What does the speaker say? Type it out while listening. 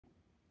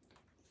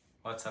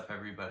What's up,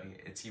 everybody?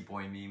 It's your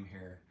boy Meme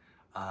here.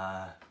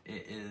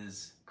 It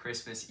is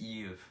Christmas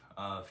Eve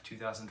of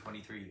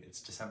 2023.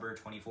 It's December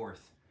 24th.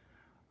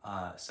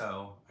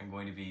 So I'm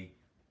going to be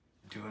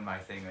doing my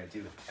thing I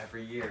do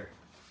every year.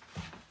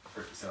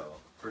 So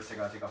first I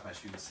gotta take off my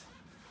shoes.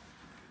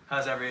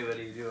 How's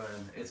everybody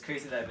doing? It's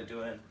crazy that I've been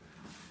doing,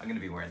 I'm gonna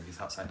be wearing these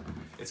outside.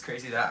 It's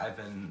crazy that I've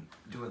been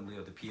doing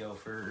LeoThePeo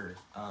for,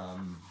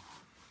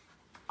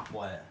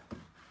 what,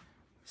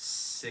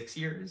 6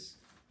 years?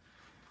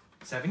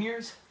 7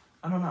 years?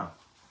 I don't know.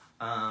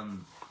 I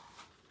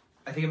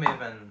think it may have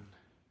been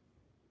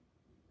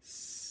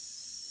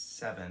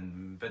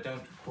 7, but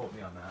don't quote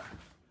me on that.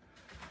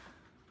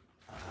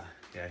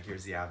 Yeah,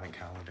 here's the advent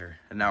calendar.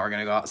 And now we're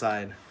gonna go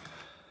outside.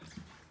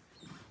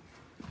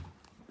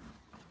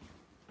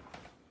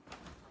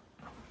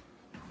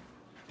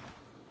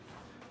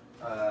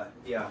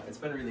 Yeah, it's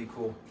been really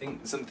cool.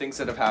 Some things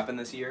that have happened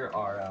this year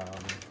are,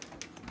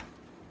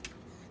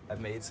 I've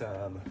made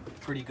some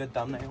pretty good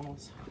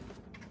thumbnails.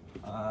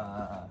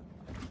 I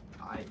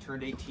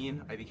turned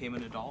 18, I became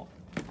an adult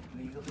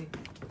legally.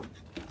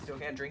 Still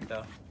can't drink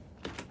though.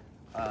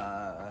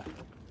 I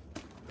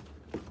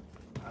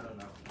don't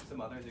know, some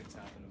other things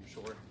happened, I'm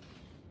sure.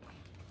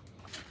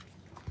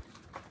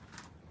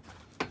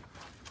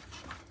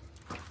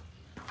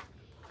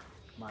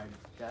 My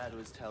dad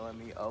was telling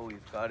me, oh,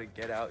 we've got to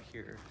get out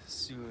here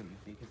soon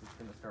because it's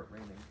gonna start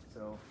raining.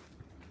 So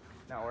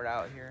now we're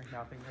out here,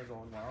 now things are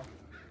going well.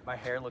 My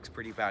hair looks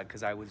pretty bad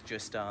because I was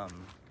just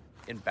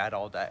in bed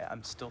all day.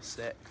 I'm still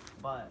sick,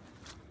 but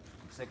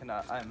I'm sick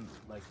enough. I'm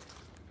like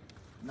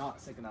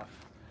not sick enough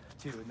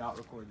to not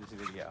record this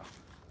video.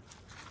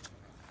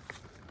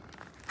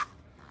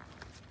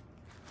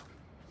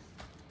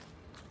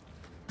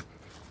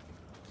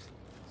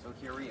 So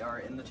here we are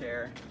in the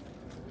chair,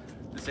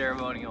 the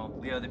ceremonial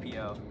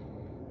LeoThePeo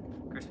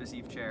Christmas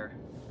Eve chair.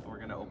 And we're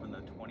gonna open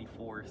the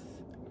 24th.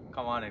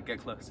 Come on and get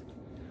close.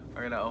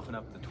 We're gonna open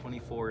up the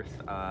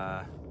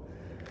 24th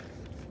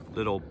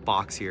little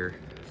box here.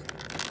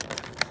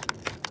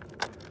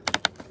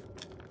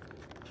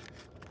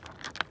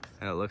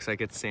 And it looks like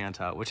it's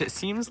Santa, which it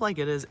seems like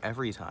it is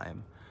every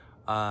time.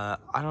 I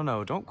don't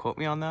know, don't quote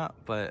me on that,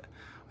 but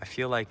I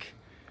feel like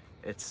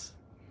it's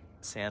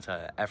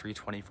Santa every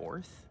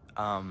 24th.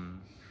 I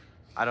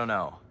don't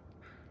know.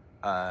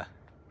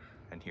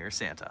 And here's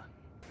Santa.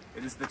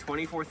 It is the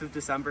 24th of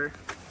December.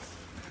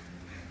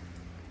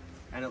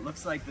 And it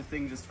looks like the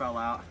thing just fell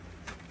out.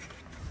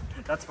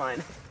 That's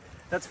fine.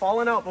 That's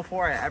fallen out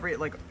before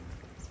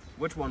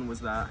which one was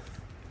that?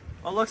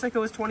 Well, it looks like it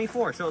was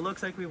 24, so it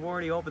looks like we've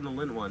already opened the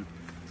Lint one.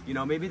 You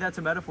know, maybe that's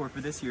a metaphor for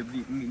this year,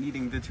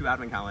 needing the 2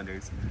 advent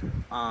calendars.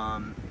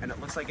 And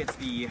it looks like it's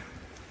the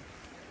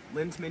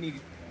Lint Mini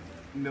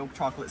Milk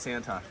Chocolate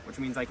Santa, which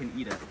means I can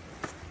eat it.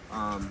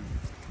 I'm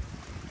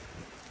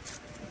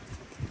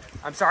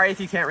sorry if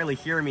you can't really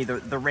hear me,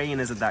 the rain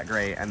isn't that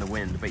great and the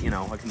wind, but you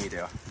know, what can you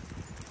do?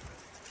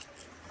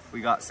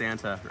 We got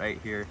Santa right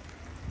here.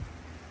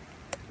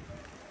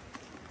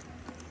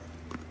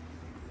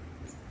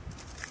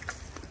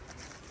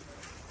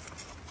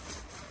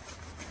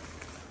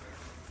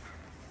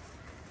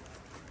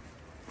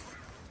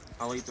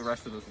 I'll eat the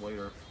rest of this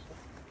later.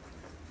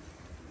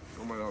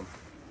 Oh my god.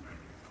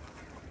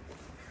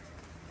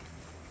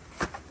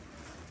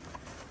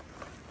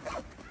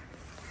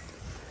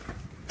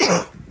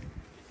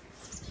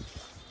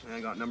 And I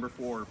got number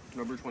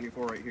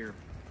 24 right here.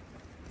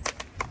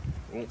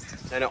 Oh,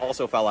 and it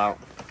also fell out.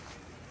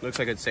 Looks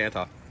like it's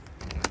Santa.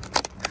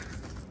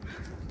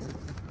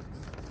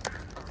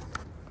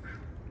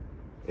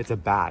 It's a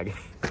bag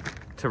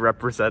to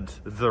represent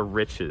the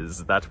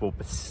riches that will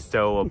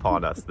bestow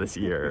upon us this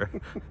year.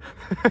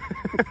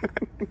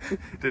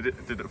 Did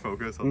it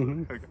focus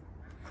on that? Okay.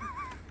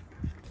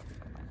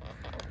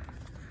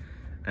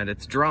 And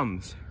it's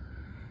drums.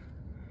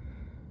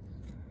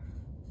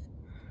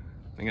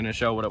 I'm gonna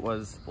show what it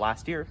was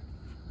last year.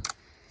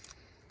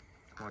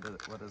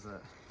 What is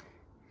it?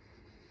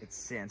 It's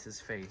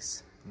Santa's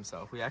face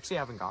himself. We actually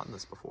haven't gotten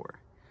this before.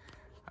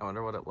 I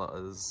wonder what it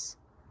was.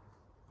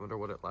 I wonder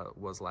what it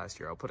was last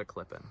year. I'll put a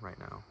clip in right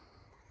now.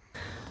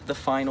 The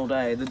final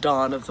day, the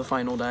dawn of the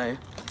final day.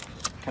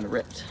 Kind of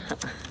ripped.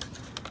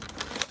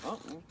 Oh,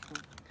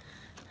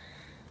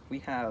 we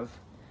have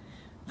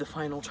the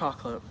final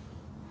chocolate.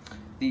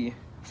 The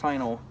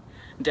final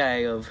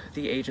day of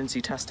the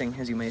agency testing,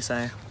 as you may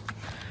say.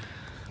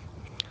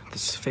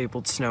 This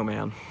fabled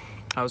snowman.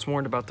 I was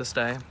warned about this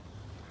day.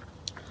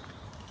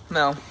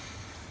 No.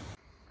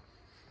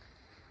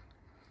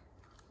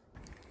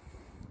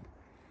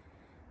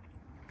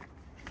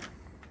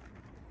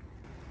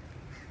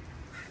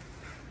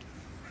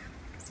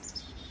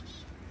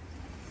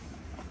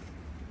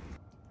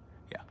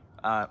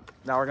 Yeah.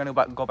 Now we're gonna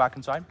go back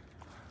inside.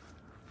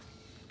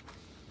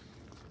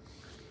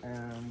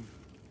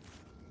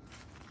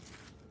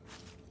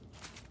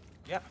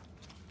 Yeah.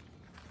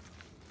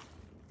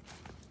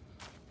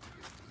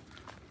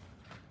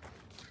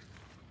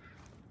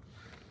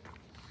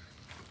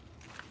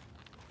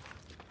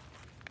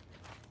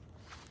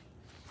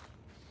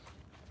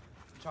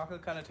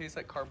 chocolate kind of tastes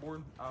like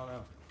cardboard. I don't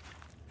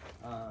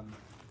know.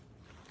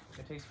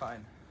 It tastes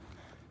fine.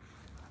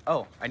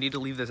 Oh, I need to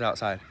leave this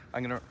outside.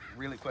 I'm gonna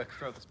really quick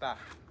throw this back.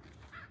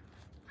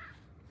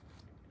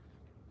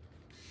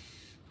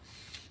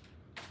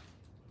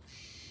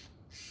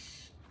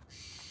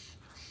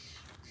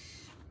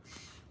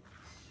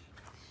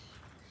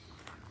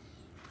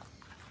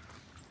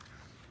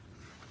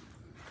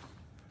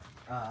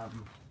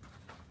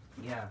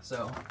 Yeah,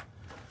 so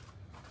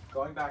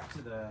going back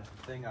to the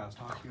thing I was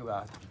talking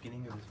about at the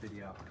beginning of this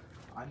video,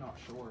 I'm not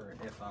sure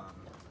if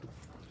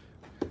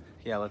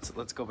yeah,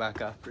 let's go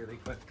back up really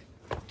quick.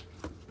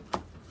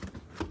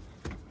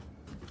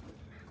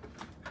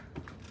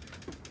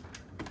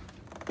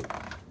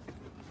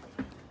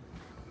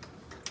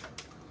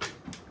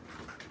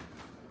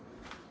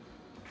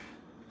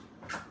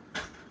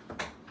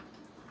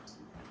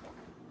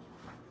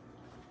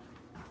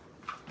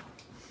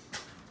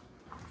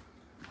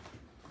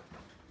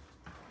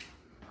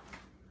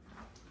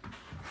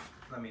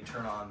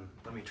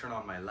 Let me turn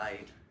on my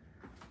light.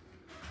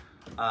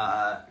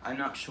 I'm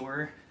not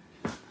sure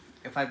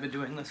if I've been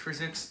doing this for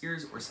 6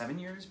 years or 7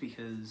 years,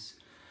 because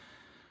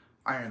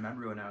I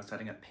remember when I was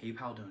setting up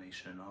PayPal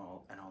donation and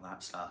all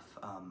that stuff,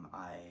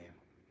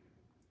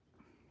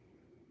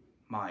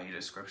 my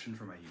description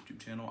for my YouTube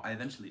channel, I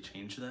eventually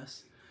changed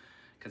this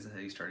because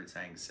I started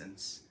saying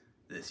since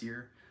this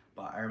year,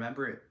 but I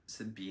remember it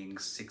being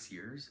 6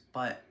 years,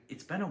 but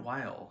it's been a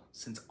while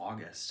since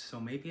August, so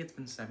maybe it's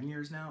been 7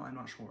 years now, I'm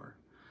not sure.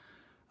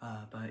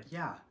 But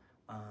yeah,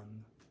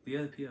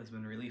 LeoThePeo has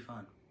been really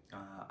fun.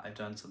 I've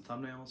done some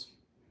thumbnails.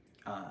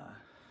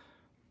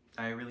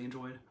 I really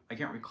enjoyed. I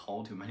can't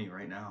recall too many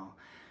right now.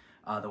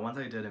 The ones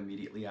I did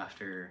immediately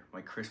after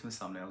my Christmas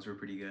thumbnails were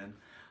pretty good.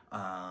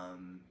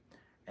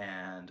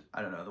 And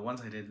I don't know, the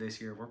ones I did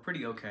this year were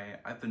pretty okay.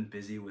 I've been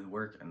busy with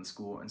work and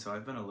school, and so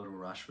I've been a little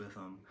rushed with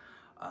them.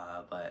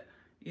 But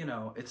you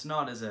know, it's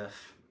not as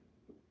if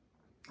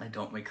I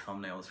don't make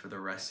thumbnails for the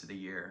rest of the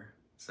year.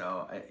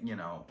 So, you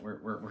know,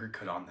 we're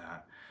good on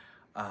that.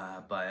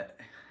 But,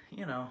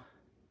 you know,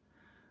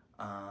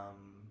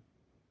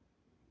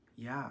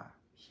 yeah,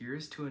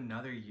 here's to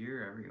another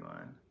year,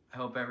 everyone. I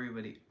hope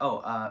everybody,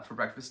 for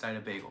breakfast I had a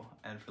bagel,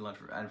 and for lunch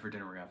and for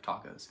dinner we're gonna have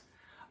tacos.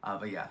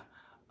 But yeah,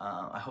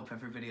 I hope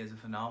everybody has a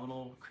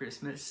phenomenal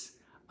Christmas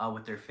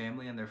with their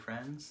family and their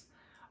friends.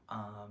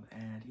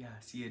 And yeah,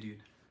 see ya,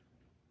 dude.